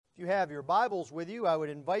you have your Bibles with you, I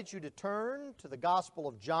would invite you to turn to the Gospel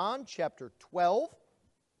of John, chapter 12.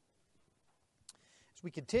 As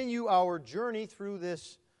we continue our journey through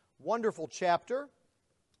this wonderful chapter,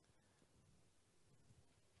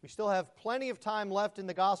 we still have plenty of time left in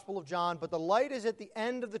the Gospel of John, but the light is at the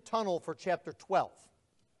end of the tunnel for chapter 12.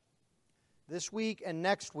 This week and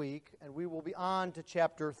next week, and we will be on to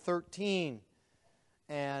chapter 13.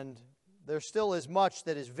 And there still is much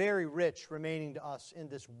that is very rich remaining to us in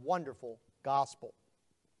this wonderful gospel.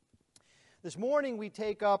 This morning we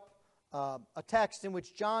take up a text in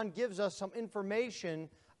which John gives us some information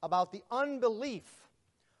about the unbelief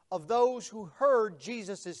of those who heard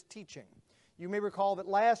Jesus' teaching. You may recall that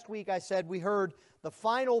last week I said we heard the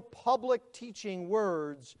final public teaching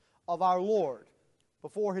words of our Lord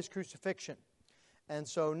before His crucifixion. And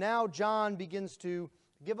so now John begins to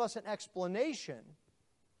give us an explanation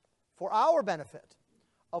for our benefit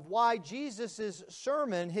of why Jesus'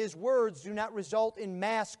 sermon, His words, do not result in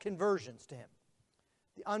mass conversions to Him.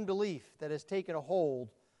 The unbelief that has taken a hold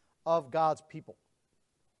of God's people.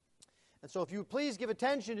 And so if you would please give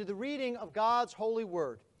attention to the reading of God's holy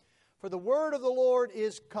word. For the word of the Lord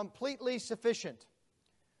is completely sufficient.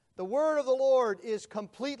 The word of the Lord is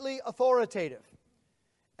completely authoritative.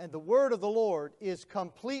 And the word of the Lord is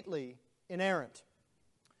completely inerrant.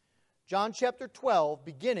 John chapter 12,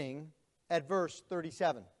 beginning at verse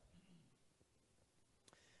 37.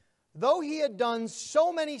 Though He had done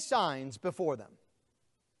so many signs before them,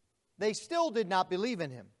 they still did not believe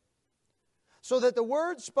in Him, so that the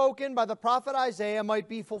word spoken by the prophet Isaiah might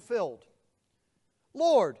be fulfilled.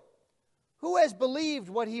 Lord, who has believed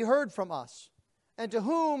what he heard from us, and to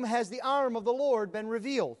whom has the arm of the Lord been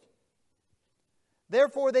revealed?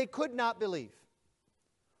 Therefore they could not believe.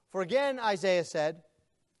 For again Isaiah said,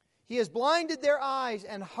 He has blinded their eyes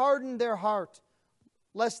and hardened their heart,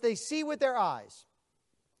 lest they see with their eyes,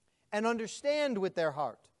 and understand with their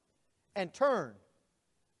heart, and turn,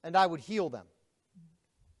 and I would heal them.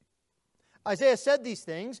 Isaiah said these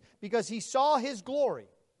things because he saw His glory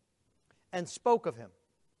and spoke of Him.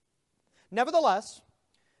 Nevertheless,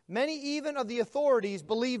 many even of the authorities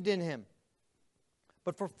believed in Him.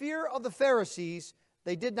 But for fear of the Pharisees,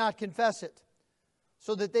 they did not confess it,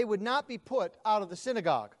 so that they would not be put out of the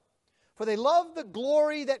synagogue. For they love the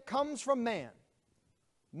glory that comes from man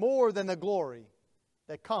more than the glory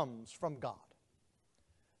that comes from God.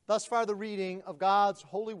 Thus far the reading of God's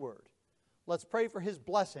holy word. Let's pray for His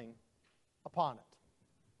blessing upon it.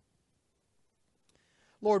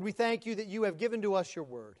 Lord, we thank You that You have given to us Your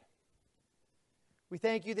word. We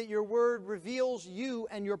thank You that Your word reveals You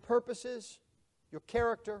and Your purposes, Your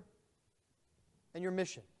character, and Your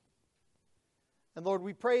mission. And Lord,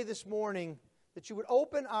 we pray this morning that You would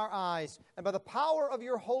open our eyes and by the power of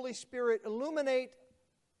Your Holy Spirit illuminate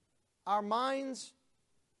our minds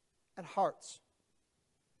and hearts,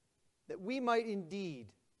 that we might indeed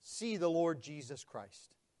see the Lord Jesus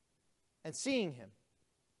Christ. And seeing Him,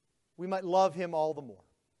 we might love Him all the more.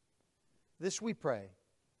 This we pray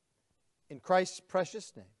in Christ's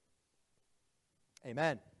precious name.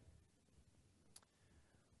 Amen.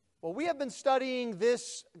 Well, we have been studying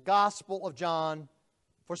this Gospel of John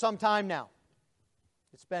for some time now.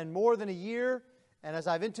 It's been more than a year, and as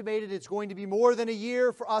I've intimated, it's going to be more than a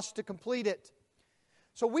year for us to complete it.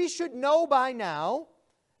 So we should know by now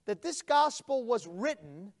that this Gospel was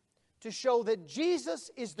written to show that Jesus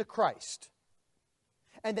is the Christ,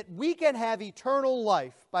 and that we can have eternal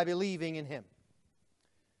life by believing in Him.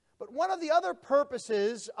 But one of the other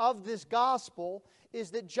purposes of this Gospel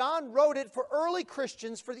is that John wrote it for early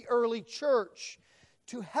Christians, for the early church,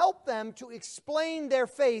 to help them to explain their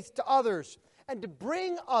faith to others and to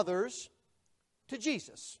bring others to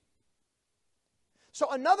Jesus. So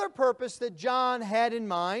another purpose that John had in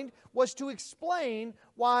mind was to explain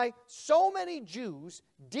why so many Jews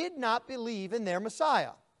did not believe in their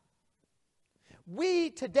Messiah.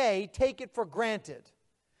 We today take it for granted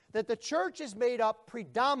that the church is made up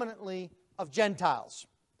predominantly of Gentiles.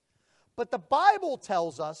 But the Bible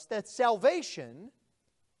tells us that salvation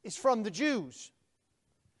is from the Jews.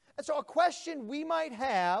 And so a question we might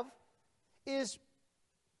have is,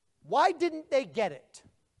 why didn't they get it?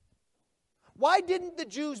 Why didn't the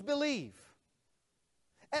Jews believe?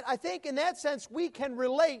 And I think in that sense we can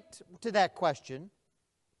relate to that question,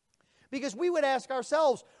 because we would ask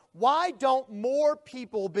ourselves, why don't more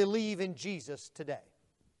people believe in Jesus today?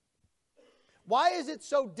 Why is it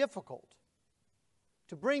so difficult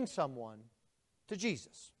to bring someone to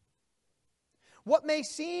Jesus? What may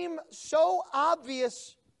seem so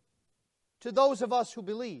obvious to those of us who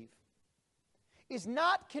believe is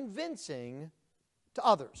not convincing to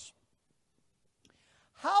others.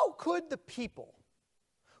 How could the people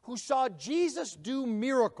who saw Jesus do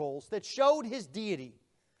miracles that showed his deity,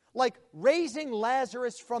 like raising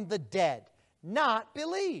Lazarus from the dead, not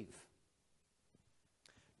believe.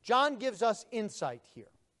 John gives us insight here.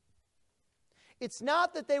 It's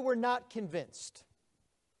not that they were not convinced.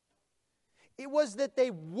 It was that they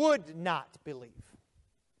would not believe.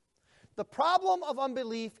 The problem of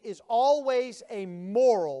unbelief is always a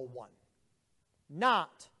moral one,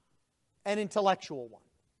 not an intellectual one.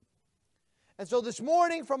 And so this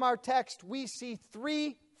morning from our text, we see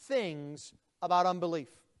three things about unbelief.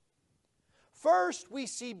 First, we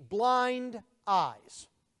see blind eyes.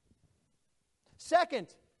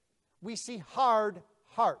 Second, we see hard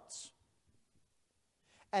hearts.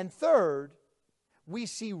 And third, we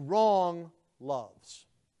see wrong loves.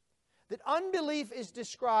 That unbelief is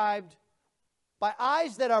described by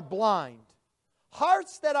eyes that are blind,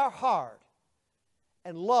 hearts that are hard,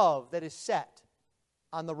 and love that is set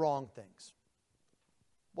on the wrong things.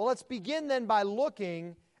 Well, let's begin then by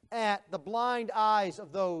looking at the blind eyes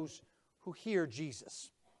of those who hear Jesus.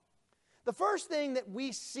 The first thing that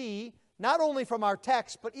we see, not only from our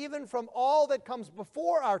text, but even from all that comes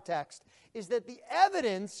before our text, is that the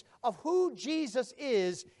evidence of who Jesus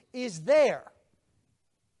is there.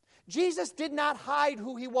 Jesus did not hide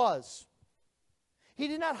who he was. He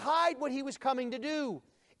did not hide what he was coming to do.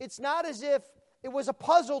 It's not as if it was a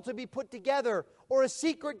puzzle to be put together or a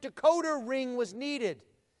secret decoder ring was needed.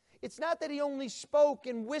 It's not that he only spoke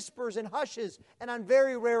in whispers and hushes and on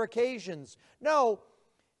very rare occasions. No,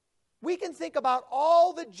 we can think about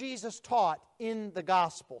all that Jesus taught in the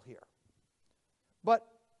gospel here. But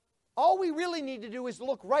all we really need to do is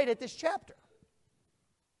look right at this chapter.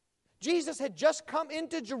 Jesus had just come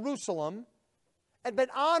into Jerusalem and been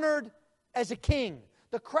honored as a king.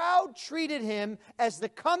 The crowd treated him as the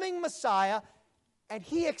coming Messiah, and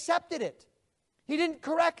he accepted it. He didn't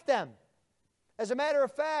correct them. As a matter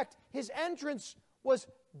of fact, his entrance was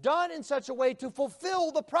done in such a way to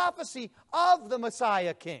fulfill the prophecy of the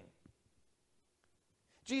Messiah king.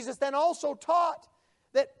 Jesus then also taught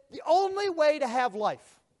that the only way to have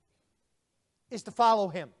life is to follow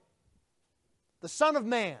him, the Son of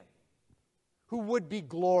Man, who would be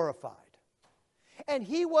glorified. And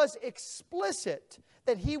he was explicit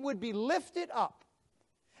that he would be lifted up,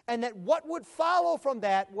 and that what would follow from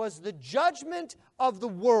that was the judgment of the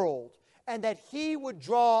world, and that he would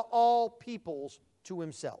draw all peoples to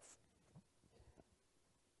himself.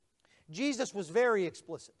 Jesus was very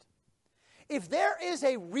explicit. If there is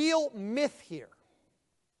a real myth here,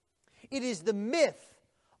 it is the myth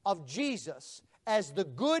of Jesus as the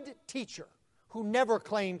good teacher who never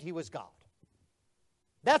claimed he was God.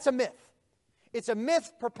 That's a myth. It's a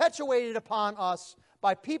myth perpetuated upon us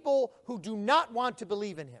by people who do not want to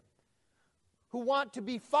believe in him, who want to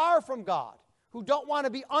be far from God, who don't want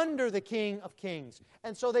to be under the King of Kings.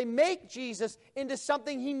 And so they make Jesus into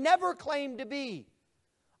something he never claimed to be,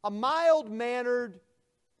 a mild-mannered,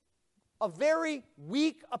 of very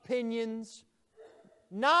weak opinions,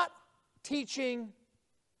 not teaching,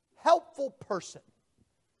 helpful person.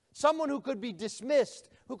 Someone who could be dismissed,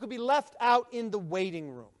 who could be left out in the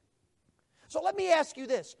waiting room. So let me ask you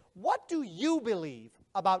this. What do you believe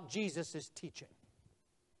about Jesus' teaching?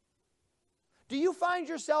 Do you find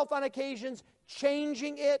yourself on occasions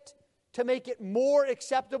changing it to make it more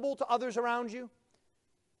acceptable to others around you?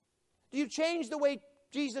 Do you change the way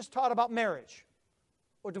Jesus taught about marriage,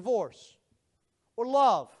 or divorce, or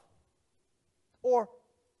love, or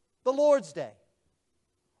the Lord's Day,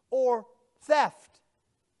 or theft,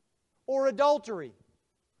 or adultery,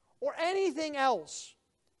 or anything else,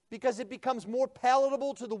 because it becomes more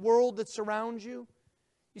palatable to the world that surrounds you?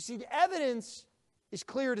 You see, the evidence is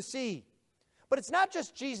clear to see. But it's not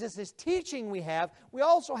just Jesus' teaching we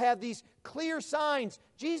also have these clear signs.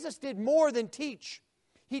 Jesus did more than teach.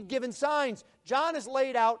 He'd given signs. John has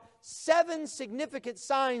laid out 7 significant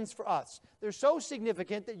signs for us. They're so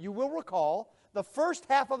significant that you will recall the first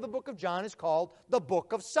half of the book of John is called the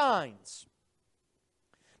book of signs.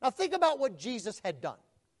 Now think about what Jesus had done.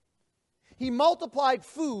 He multiplied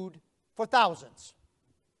food for thousands.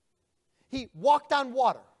 He walked on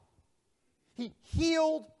water. He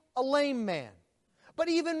healed a lame man. But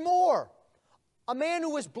even more, a man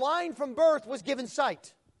who was blind from birth was given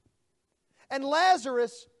sight. And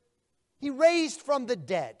Lazarus, he raised from the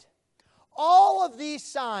dead. All of these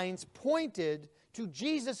signs pointed to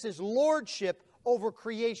Jesus' lordship over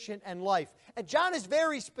creation and life. And John is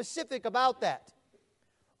very specific about that.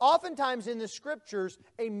 Oftentimes in the Scriptures,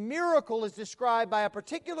 a miracle is described by a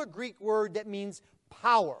particular Greek word that means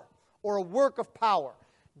power, or a work of power.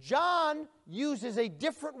 John uses a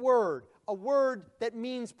different word, a word that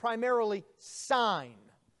means primarily sign.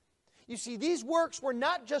 You see, these works were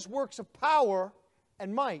not just works of power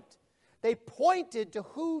and might. They pointed to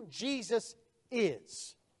who Jesus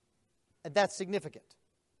is. And that's significant.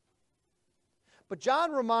 But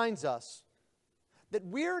John reminds us that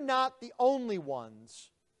we're not the only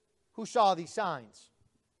ones who saw these signs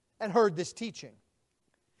and heard this teaching.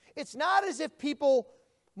 It's not as if people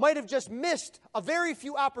might have just missed a very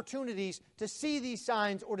few opportunities to see these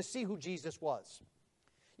signs or to see who Jesus was.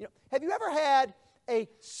 Have you ever had a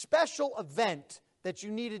special event that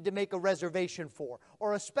you needed to make a reservation for,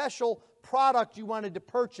 or a special product you wanted to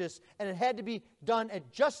purchase and it had to be done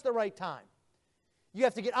at just the right time? You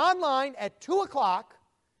have to get online at 2 o'clock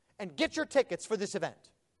and get your tickets for this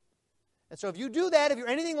event. And so if you do that, if you're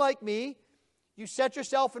anything like me, you set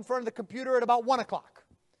yourself in front of the computer at about 1 o'clock.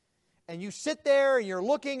 And you sit there and you're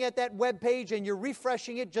looking at that web page and you're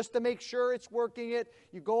refreshing it just to make sure it's working it.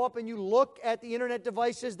 You go up and you look at the internet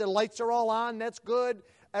devices. The lights are all on. That's good.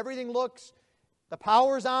 Everything looks, the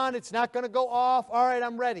power's on. It's not going to go off. All right,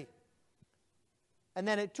 I'm ready. And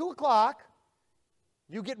then at 2 o'clock,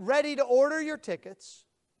 you get ready to order your tickets.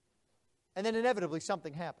 And then inevitably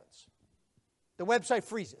something happens. The website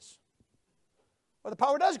freezes. Or the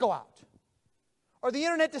power does go out. Or the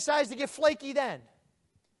internet decides to get flaky then.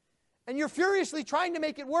 And you're furiously trying to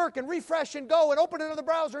make it work and refresh and go and open another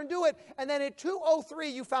browser and do it. And then at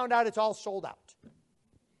 2:03 you found out it's all sold out.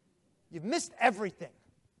 You've missed everything.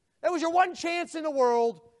 That was your one chance in the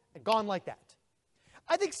world and gone like that.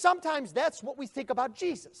 I think sometimes that's what we think about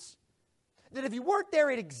Jesus. That if you weren't there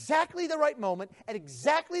at exactly the right moment, at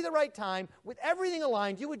exactly the right time, with everything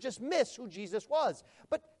aligned, you would just miss who Jesus was.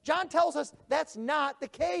 But John tells us that's not the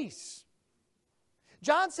case.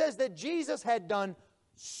 John says that Jesus had done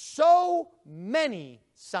so many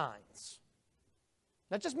signs.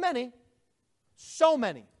 Not just many, so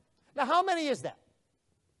many. Now, how many is that?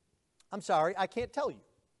 I'm sorry, I can't tell you.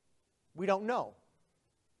 We don't know.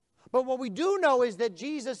 But what we do know is that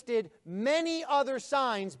Jesus did many other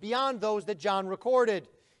signs beyond those that John recorded.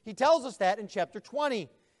 He tells us that in chapter 20.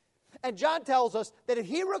 And John tells us that if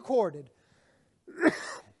he recorded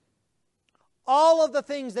all of the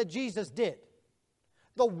things that Jesus did,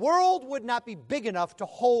 the world would not be big enough to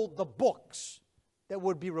hold the books that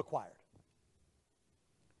would be required.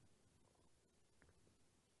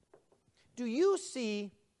 Do you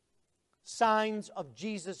see signs of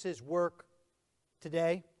Jesus' work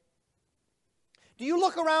today? Do you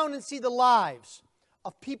look around and see the lives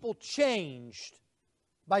of people changed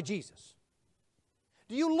by Jesus?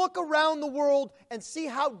 Do you look around the world and see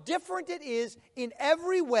how different it is in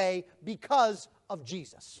every way because of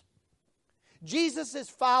Jesus? Jesus'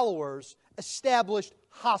 followers established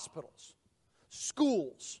hospitals,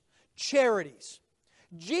 schools, charities.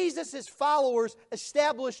 Jesus' followers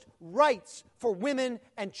established rights for women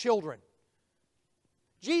and children.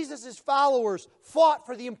 Jesus' followers fought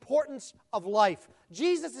for the importance of life.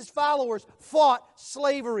 Jesus' followers fought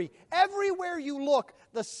slavery. Everywhere you look,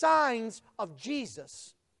 the signs of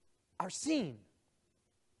Jesus are seen.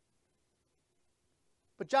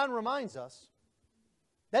 But John reminds us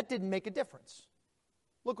that didn't make a difference.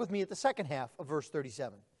 Look with me at the second half of verse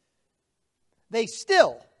 37. They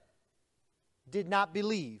still did not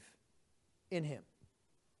believe in him.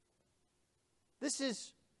 This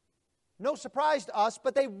is no surprise to us,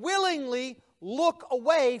 but they willingly look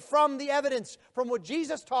away from the evidence, from what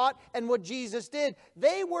Jesus taught and what Jesus did.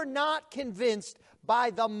 They were not convinced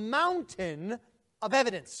by the mountain of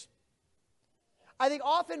evidence. I think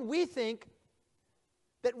often we think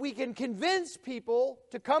that we can convince people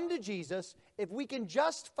to come to Jesus if we can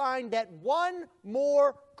just find that one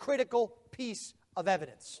more critical piece of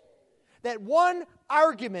evidence. That one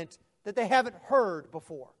argument that they haven't heard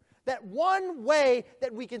before. That one way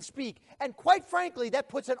that we can speak. And quite frankly, that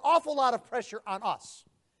puts an awful lot of pressure on us.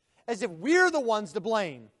 As if we're the ones to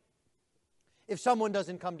blame if someone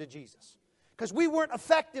doesn't come to Jesus. Because we weren't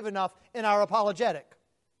effective enough in our apologetic.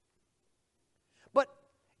 But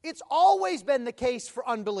it's always been the case for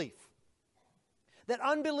unbelief. That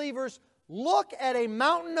unbelievers look at a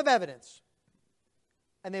mountain of evidence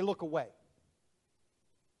and they look away.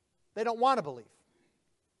 They don't want to believe.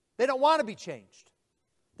 They don't want to be changed.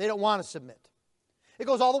 They don't want to submit. It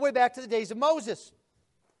goes all the way back to the days of Moses.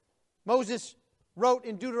 Moses wrote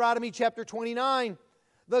in Deuteronomy chapter 29,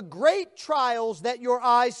 "The great trials that your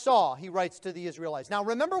eyes saw," he writes to the Israelites. Now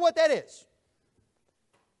remember what that is.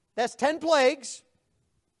 That's 10 plagues.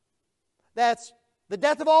 That's the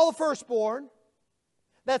death of all the firstborn.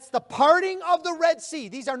 That's the parting of the Red Sea.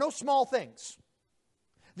 These are no small things.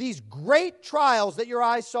 These great trials that your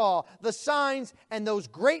eyes saw, the signs and those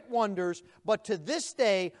great wonders, but to this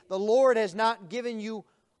day the Lord has not given you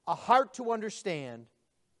a heart to understand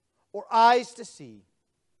or eyes to see,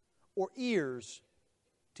 or ears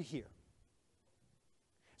to hear.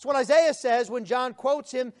 It's what Isaiah says when John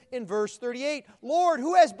quotes him in verse 38. Lord,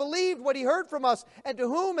 who has believed what he heard from us, and to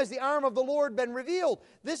whom has the arm of the Lord been revealed?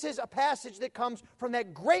 This is a passage that comes from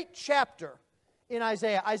that great chapter in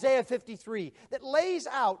Isaiah, Isaiah 53, that lays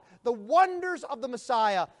out the wonders of the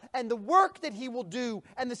Messiah and the work that he will do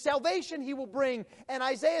and the salvation he will bring. And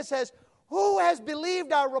Isaiah says, who has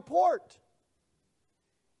believed our report?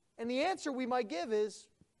 And the answer we might give is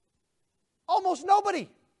almost nobody.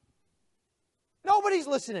 Nobody's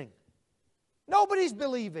listening. Nobody's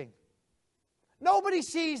believing. Nobody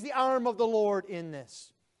sees the arm of the Lord in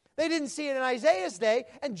this. They didn't see it in Isaiah's day,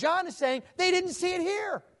 and John is saying they didn't see it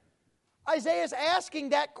here. Isaiah's asking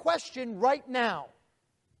that question right now.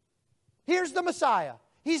 Here's the Messiah.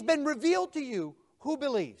 He's been revealed to you. Who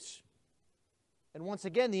believes? And once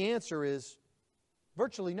again, the answer is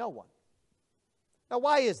virtually no one. Now,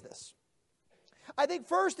 why is this? I think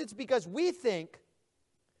first it's because we think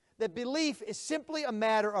that belief is simply a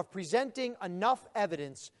matter of presenting enough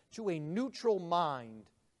evidence to a neutral mind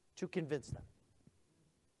to convince them.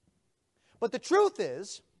 But the truth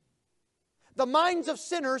is, the minds of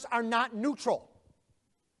sinners are not neutral.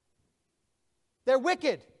 They're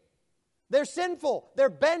wicked. They're sinful. They're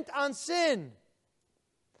bent on sin.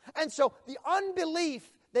 And so the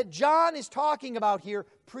unbelief that John is talking about here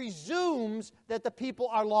presumes that the people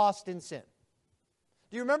are lost in sin.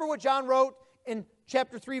 Do you remember what John wrote in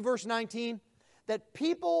chapter 3, verse 19? That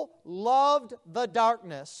people loved the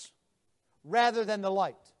darkness rather than the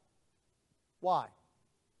light. Why?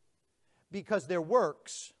 Because their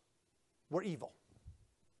works were evil.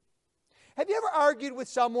 Have you ever argued with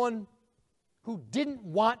someone who didn't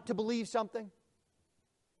want to believe something?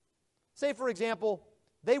 Say, for example,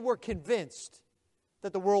 they were convinced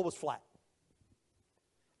that the world was flat.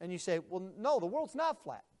 And you say, well, no, the world's not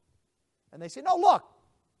flat. And they say, no, look,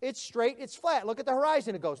 it's straight, it's flat. Look at the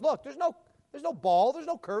horizon it goes. Look, there's no ball, there's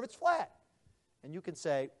no curve, it's flat. And you can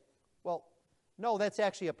say, well, no, that's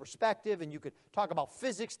actually a perspective, and you could talk about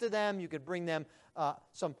physics to them. You could bring them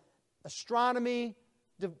some astronomy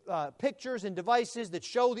pictures and devices that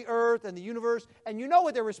show the earth and the universe, and you know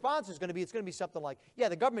what their response is going to be. It's going to be something like, yeah,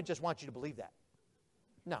 the government just wants you to believe that.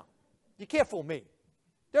 No, you can't fool me.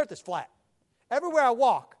 The earth is flat. Everywhere I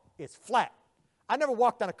walk, it's flat. I never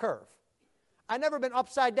walked on a curve. I've never been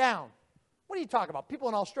upside down. What are you talking about? People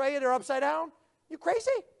in Australia, they're upside down? You crazy?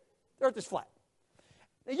 The earth is flat.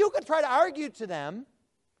 Now, you can try to argue to them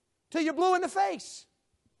till you're blue in the face.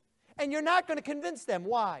 And you're not going to convince them.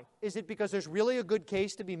 Why? Is it because there's really a good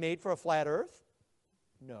case to be made for a flat earth?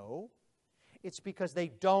 No. It's because they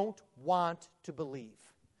don't want to believe.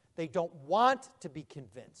 They don't want to be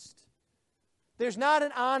convinced. There's not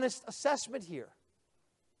an honest assessment here.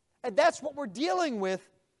 And that's what we're dealing with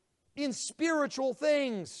in spiritual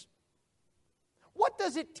things. What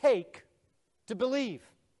does it take to believe?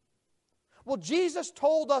 Well, Jesus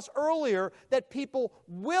told us earlier that people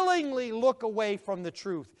willingly look away from the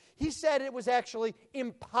truth. He said it was actually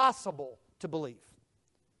impossible to believe.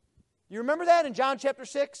 You remember that in John chapter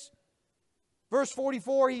 6? Verse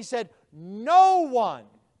 44, he said, no one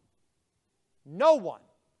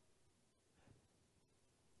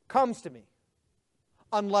comes to me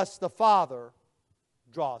unless the Father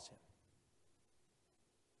draws him.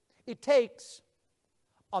 It takes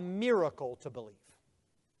a miracle to believe.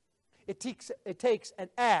 It takes an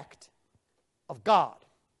act of God.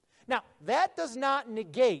 Now, that does not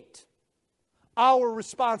negate our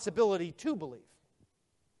responsibility to believe.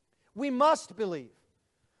 We must believe.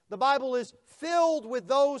 The Bible is filled with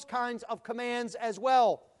those kinds of commands as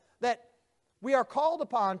well, that we are called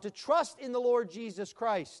upon to trust in the Lord Jesus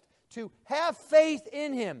Christ, to have faith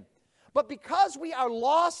in Him. But because we are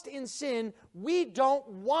lost in sin, we don't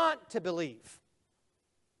want to believe.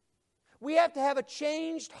 We have to have a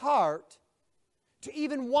changed heart to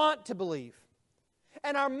even want to believe.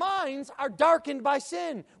 And our minds are darkened by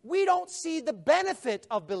sin. We don't see the benefit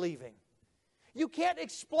of believing. You can't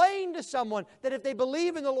explain to someone that if they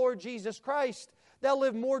believe in the Lord Jesus Christ, they'll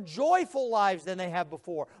live more joyful lives than they have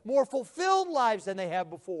before, more fulfilled lives than they have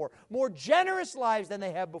before, more generous lives than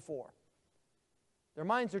they have before. Their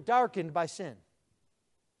minds are darkened by sin.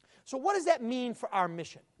 So what does that mean for our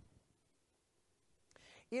mission?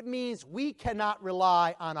 It means we cannot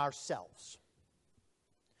rely on ourselves.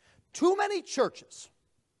 Too many churches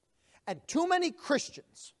and too many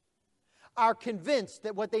Christians are convinced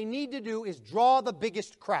that what they need to do is draw the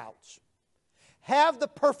biggest crowds, have the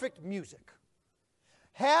perfect music,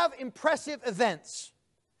 have impressive events,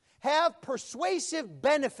 have persuasive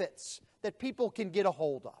benefits that people can get a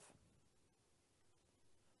hold of.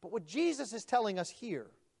 But what Jesus is telling us here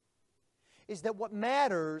is that what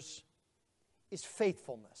matters is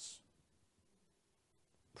faithfulness,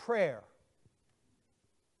 prayer,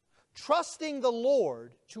 trusting the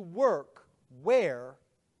Lord to work where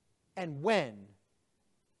and when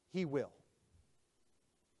He will.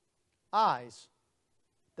 Eyes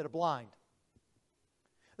that are blind.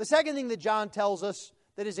 The second thing that John tells us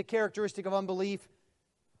that is a characteristic of unbelief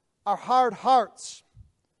are hard hearts.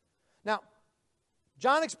 Now,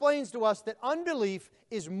 John explains to us that unbelief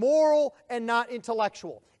is moral and not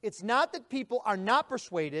intellectual. It's not that people are not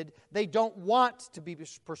persuaded, they don't want to be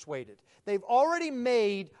persuaded. They've already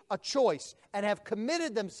made a choice and have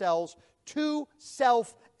committed themselves to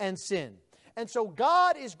self and sin. And so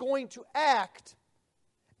God is going to act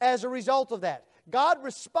as a result of that. God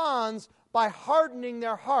responds by hardening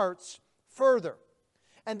their hearts further.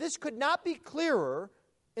 And this could not be clearer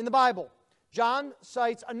in the Bible. John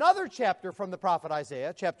cites another chapter from the prophet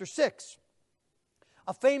Isaiah, chapter 6,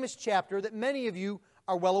 a famous chapter that many of you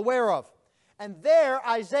are well aware of. And there,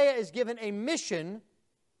 Isaiah is given a mission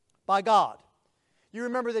by God. You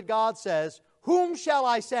remember that God says, "Whom shall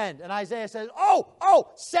I send?" And Isaiah says,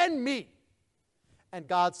 send me. And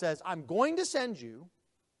God says, "I'm going to send you,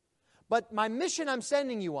 but my mission I'm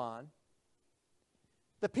sending you on,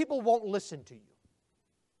 the people won't listen to you."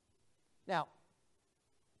 Now,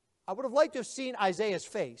 I would have liked to have seen Isaiah's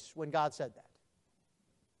face when God said that.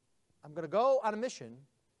 I'm going to go on a mission,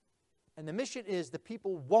 and the mission is the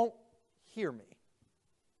people won't hear me.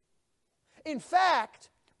 In fact,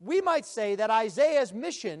 we might say that Isaiah's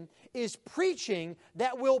mission is preaching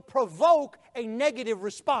that will provoke a negative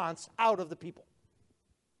response out of the people.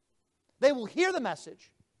 They will hear the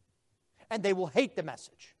message, and they will hate the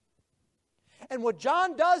message. And what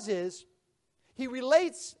John does is, he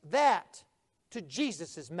relates that to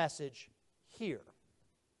Jesus' message here,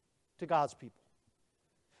 to God's people.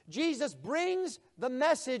 Jesus brings the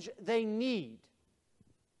message they need,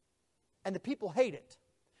 and the people hate it.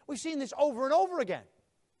 We've seen this over and over again.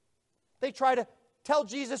 They try to tell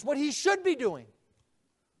Jesus what He should be doing,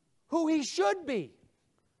 who He should be,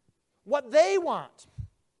 what they want.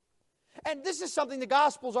 And this is something the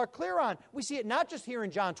Gospels are clear on. We see it not just here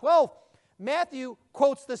in John 12. Matthew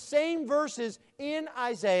quotes the same verses in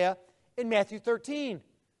Isaiah in Matthew 13.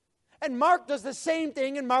 And Mark does the same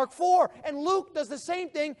thing in Mark 4. And Luke does the same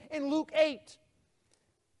thing in Luke 8.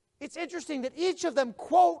 It's interesting that each of them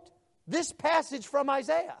quote this passage from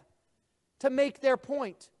Isaiah to make their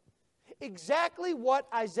point. Exactly what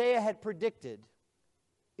Isaiah had predicted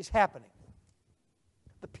is happening.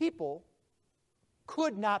 The people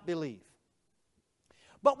could not believe.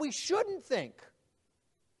 But we shouldn't think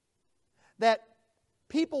that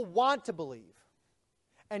people want to believe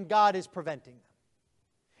and God is preventing them.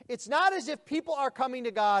 It's not as if people are coming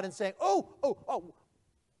to God and saying,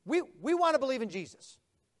 we want to believe in Jesus.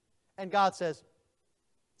 And God says,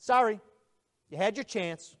 sorry, you had your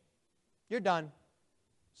chance. You're done.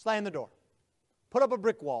 Slam the door. Put up a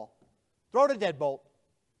brick wall. Throw the deadbolt.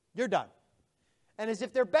 You're done. And as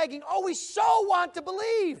if they're begging, we so want to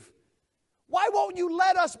believe. Why won't you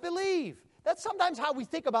let us believe? That's sometimes how we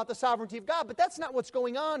think about the sovereignty of God, but that's not what's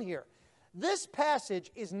going on here. This passage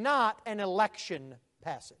is not an election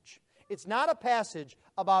passage. It's not a passage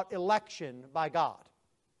about election by God.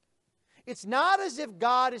 It's not as if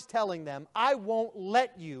God is telling them, I won't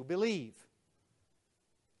let you believe.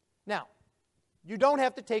 Now, you don't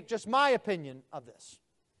have to take just my opinion of this.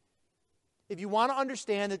 If you want to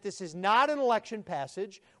understand that this is not an election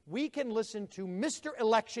passage, we can listen to Mr.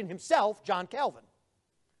 Election himself, John Calvin.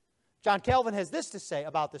 John Calvin has this to say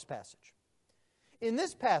about this passage. In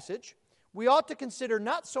this passage, we ought to consider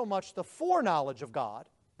not so much the foreknowledge of God,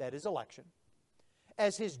 that is election,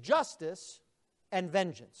 as His justice and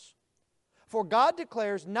vengeance. For God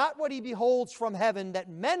declares not what He beholds from heaven that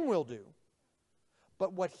men will do,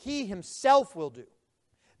 but what He Himself will do.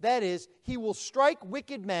 That is, He will strike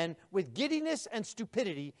wicked men with giddiness and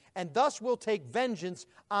stupidity, and thus will take vengeance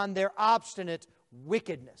on their obstinate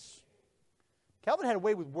wickedness. Calvin had a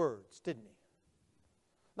way with words, didn't he?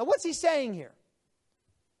 Now, what's he saying here?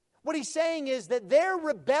 What he's saying is that their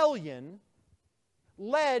rebellion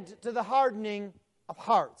led to the hardening of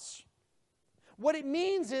hearts. What it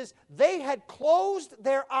means is they had closed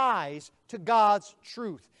their eyes to God's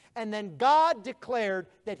truth. And then God declared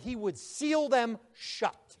that He would seal them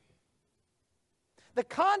shut. The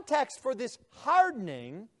context for this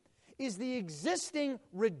hardening is the existing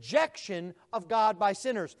rejection of God by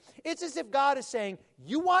sinners. It's as if God is saying,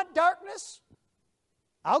 you want darkness?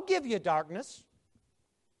 I'll give you darkness.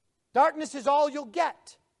 Darkness is all you'll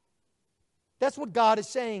get. That's what God is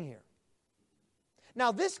saying here.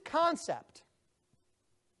 Now, this concept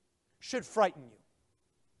should frighten you.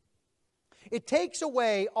 It takes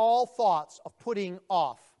away all thoughts of putting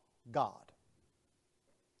off God.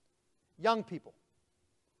 Young people,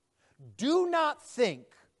 do not think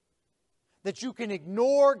that you can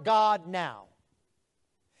ignore God now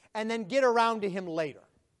and then get around to Him later.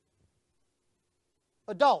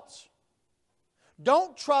 Adults,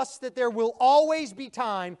 don't trust that there will always be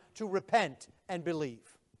time to repent and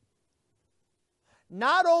believe.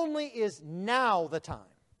 Not only is now the time,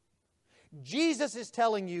 Jesus is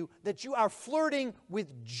telling you that you are flirting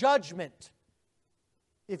with judgment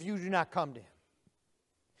if you do not come to Him.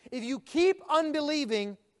 If you keep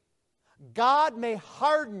unbelieving, God may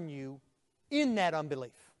harden you in that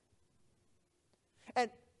unbelief. And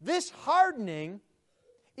this hardening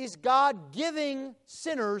is God giving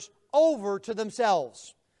sinners over to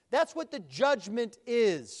themselves. That's what the judgment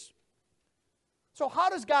is. So how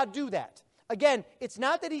does God do that? Again, it's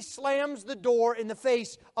not that He slams the door in the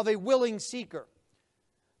face of a willing seeker.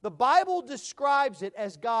 The Bible describes it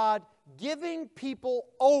as God giving people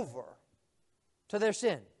over to their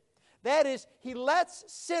sin. That is, He lets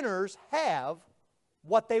sinners have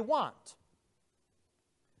what they want.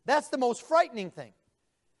 That's the most frightening thing.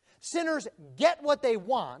 Sinners get what they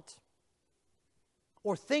want,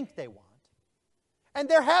 or think they want, and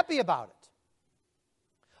they're happy about it.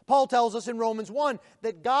 Paul tells us in Romans 1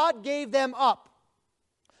 that God gave them up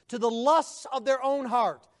to the lusts of their own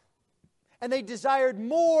heart, and they desired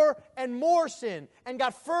more and more sin, and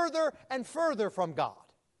got further and further from God.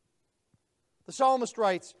 The psalmist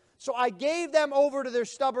writes, "So I gave them over to their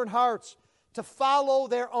stubborn hearts to follow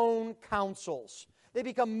their own counsels." They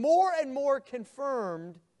become more and more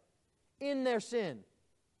confirmed in their sin.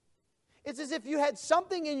 It's as if you had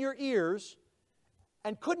something in your ears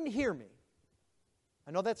and couldn't hear me.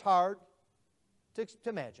 I know that's hard to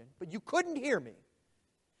imagine, but you couldn't hear me.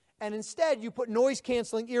 And instead, you put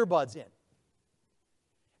noise-canceling earbuds in.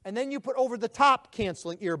 And then you put over-the-top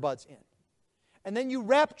canceling earbuds in. And then you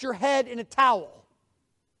wrapped your head in a towel.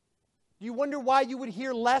 Do you wonder why you would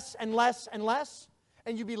hear less and less and less?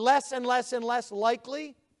 And you'd be less and less and less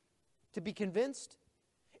likely to be convinced?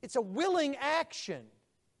 It's a willing action.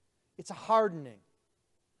 It's a hardening.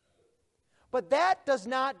 But that does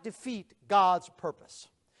not defeat God's purpose.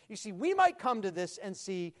 You see, we might come to this and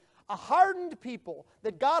see a hardened people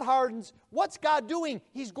that God hardens. What's God doing?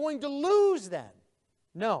 He's going to lose them.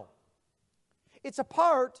 No. It's a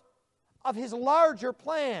part of His larger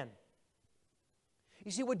plan.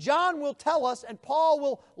 You see, what John will tell us, and Paul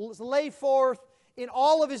will lay forth in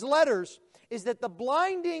all of his letters, is that the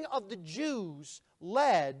blinding of the Jews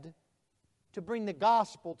led to bring the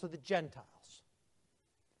gospel to the Gentiles.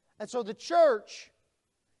 And so the church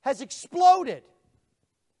has exploded.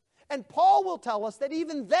 And Paul will tell us that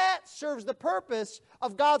even that serves the purpose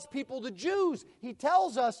of God's people, the Jews. He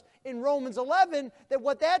tells us in Romans 11 that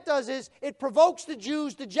what that does is it provokes the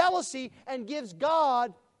Jews to jealousy and gives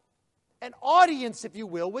God an audience, if you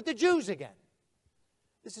will, with the Jews again.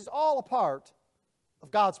 This is all a part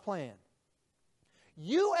of God's plan.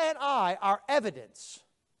 You and I are evidence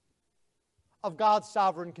of God's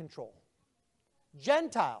sovereign control.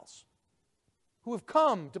 Gentiles who have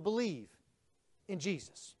come to believe in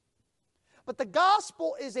Jesus. But the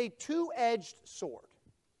gospel is a two-edged sword.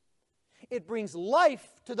 It brings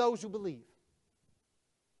life to those who believe,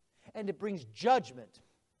 and it brings judgment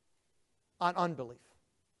on unbelief.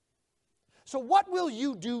 So what will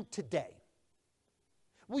you do today?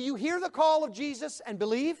 Will you hear the call of Jesus and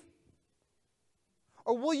believe?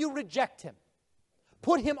 Or will you reject Him,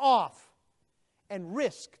 put Him off, and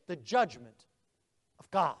risk the judgment of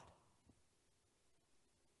God?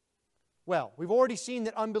 Well, we've already seen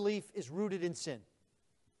that unbelief is rooted in sin.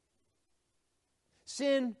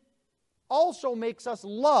 Sin also makes us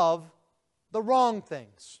love the wrong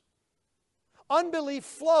things. Unbelief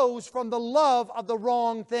flows from the love of the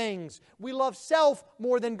wrong things. We love self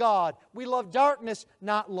more than God. We love darkness,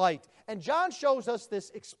 not light. And John shows us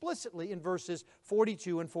this explicitly in verses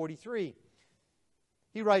 42 and 43.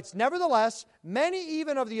 He writes, "Nevertheless, many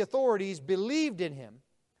even of the authorities believed in Him,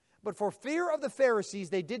 but for fear of the Pharisees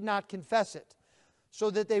they did not confess it, so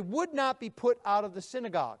that they would not be put out of the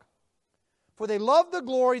synagogue. For they love the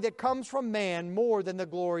glory that comes from man more than the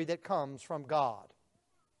glory that comes from God."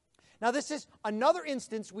 Now this is another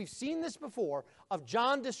instance, we've seen this before, of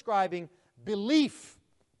John describing belief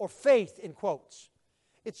or faith in quotes.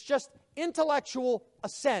 It's just intellectual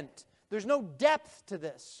assent. There's no depth to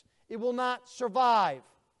this. It will not survive.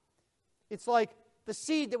 It's like the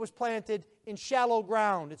seed that was planted in shallow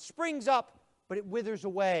ground. It springs up, but it withers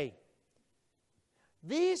away.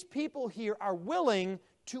 These people here are willing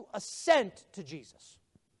to assent to Jesus,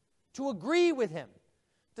 to agree with Him,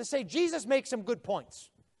 to say, Jesus makes some good points.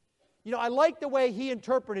 I like the way he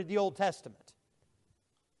interpreted the Old Testament.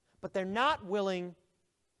 But they're not willing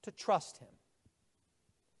to trust him.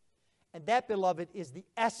 And that, beloved, is the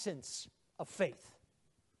essence of faith.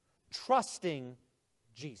 Trusting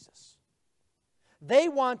Jesus. They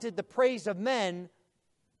wanted the praise of men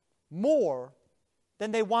more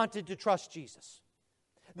than they wanted to trust Jesus.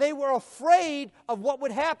 They were afraid of what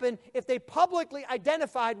would happen if they publicly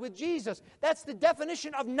identified with Jesus. That's the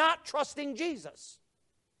definition of not trusting Jesus.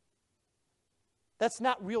 That's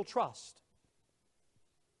not real trust.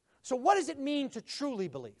 So what does it mean to truly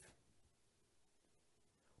believe?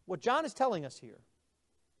 What John is telling us here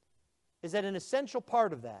is that an essential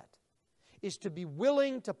part of that is to be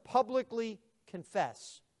willing to publicly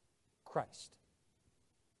confess Christ.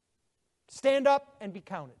 Stand up and be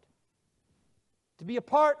counted. To be a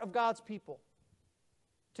part of God's people.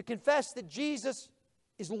 To confess that Jesus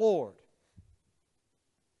is Lord.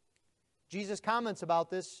 Jesus comments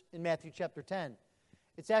about this in Matthew chapter 10.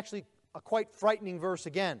 It's actually a quite frightening verse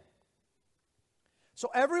again. So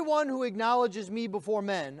everyone who acknowledges me before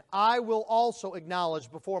men, I will also acknowledge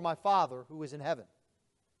before my Father who is in heaven.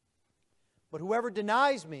 But whoever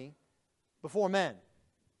denies me before men,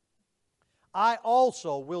 I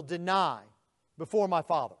also will deny before my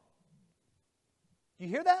Father. Do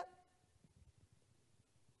you hear that?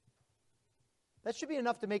 That should be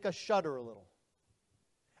enough to make us shudder a little.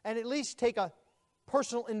 And at least take a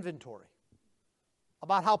personal inventory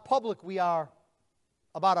about how public we are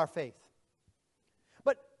about our faith.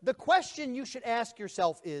 But the question you should ask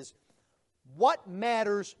yourself is, what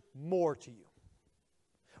matters more to you?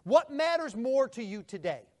 What matters more to you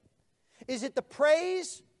today? Is it the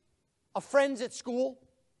praise of friends at school?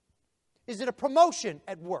 Is it a promotion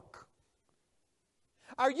at work?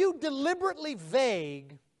 Are you deliberately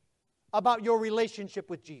vague about your relationship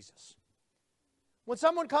with Jesus? When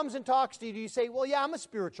someone comes and talks to you, do you say, well, yeah, I'm a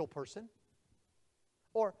spiritual person?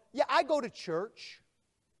 Or, yeah, I go to church?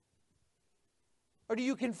 Or do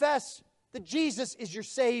you confess that Jesus is your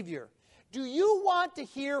Savior? Do you want to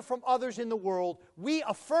hear from others in the world, we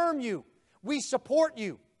affirm you, we support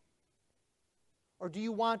you? Or do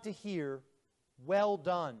you want to hear, well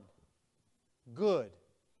done, good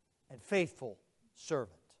and faithful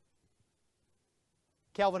servant?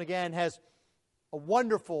 Calvin again has a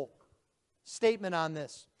wonderful statement on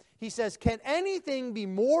this. He says, can anything be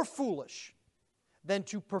more foolish than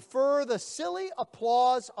to prefer the silly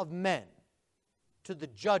applause of men to the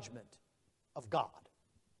judgment of God?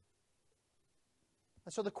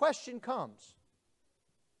 And so the question comes,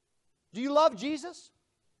 do you love Jesus?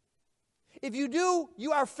 If you do,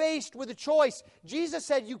 you are faced with a choice. Jesus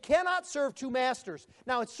said you cannot serve two masters.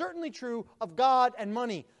 Now, it's certainly true of God and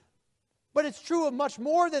money, but it's true of much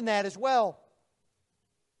more than that as well.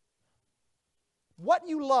 What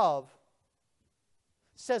you love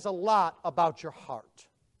says a lot about your heart.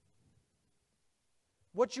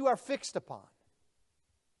 What you are fixed upon.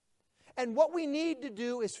 And what we need to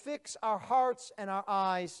do is fix our hearts and our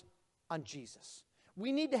eyes on Jesus.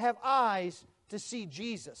 We need to have eyes to see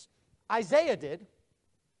Jesus. Isaiah did.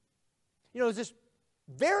 There's this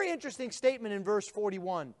very interesting statement in verse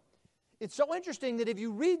 41. It's so interesting that if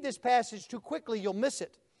you read this passage too quickly, you'll miss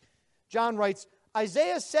it. John writes,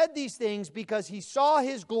 Isaiah said these things because he saw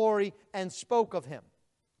his glory and spoke of him.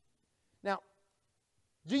 Now,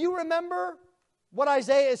 do you remember what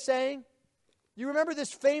Isaiah is saying? You remember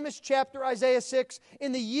this famous chapter, Isaiah 6?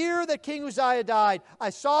 In the year that King Uzziah died, I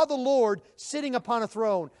saw the Lord sitting upon a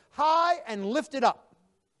throne, high and lifted up,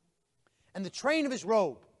 and the train of his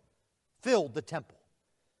robe filled the temple.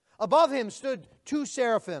 Above him stood the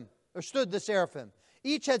seraphim.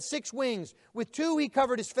 Each had 6 wings. With 2 he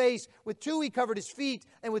covered his face, with 2 he covered his feet,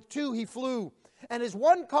 and with 2 he flew. And as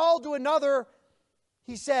one called to another,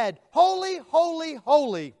 he said, Holy, holy,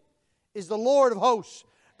 holy is the Lord of hosts.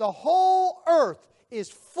 The whole earth is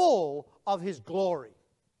full of his glory.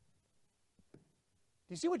 Do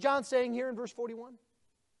you see what John's saying here in verse 41?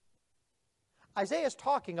 Isaiah is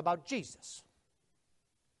talking about Jesus.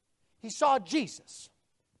 He saw Jesus.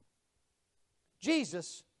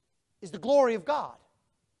 Jesus is the glory of God.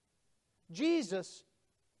 Jesus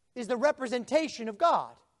is the representation of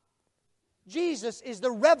God. Jesus is the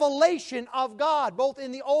revelation of God, both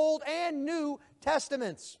in the Old and New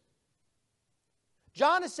Testaments.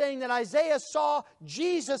 John is saying that Isaiah saw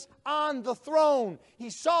Jesus on the throne. He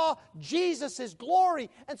saw Jesus' glory.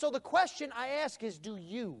 And so the question I ask is, do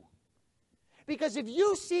you? Because if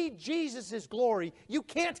you see Jesus' glory, you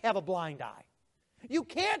can't have a blind eye. You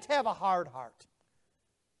can't have a hard heart.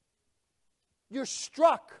 You're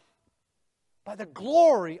struck by the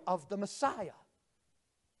glory of the Messiah.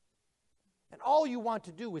 And all you want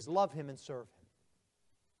to do is love him and serve him.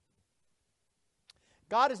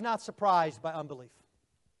 God is not surprised by unbelief.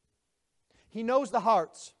 He knows the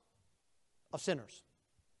hearts of sinners.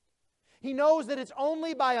 He knows that it's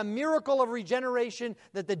only by a miracle of regeneration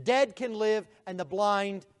that the dead can live and the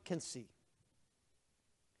blind can see.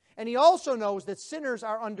 And He also knows that sinners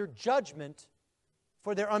are under judgment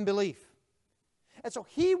for their unbelief. And so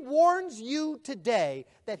He warns you today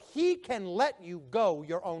that He can let you go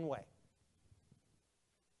your own way.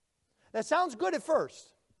 That sounds good at first,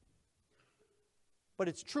 but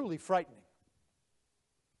it's truly frightening.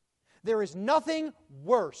 There is nothing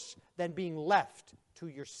worse than being left to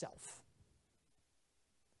yourself.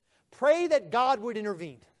 Pray that God would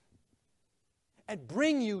intervene and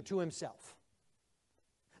bring you to Himself.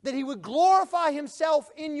 That He would glorify Himself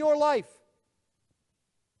in your life.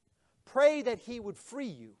 Pray that He would free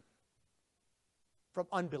you from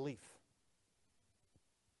unbelief.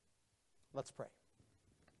 Let's pray.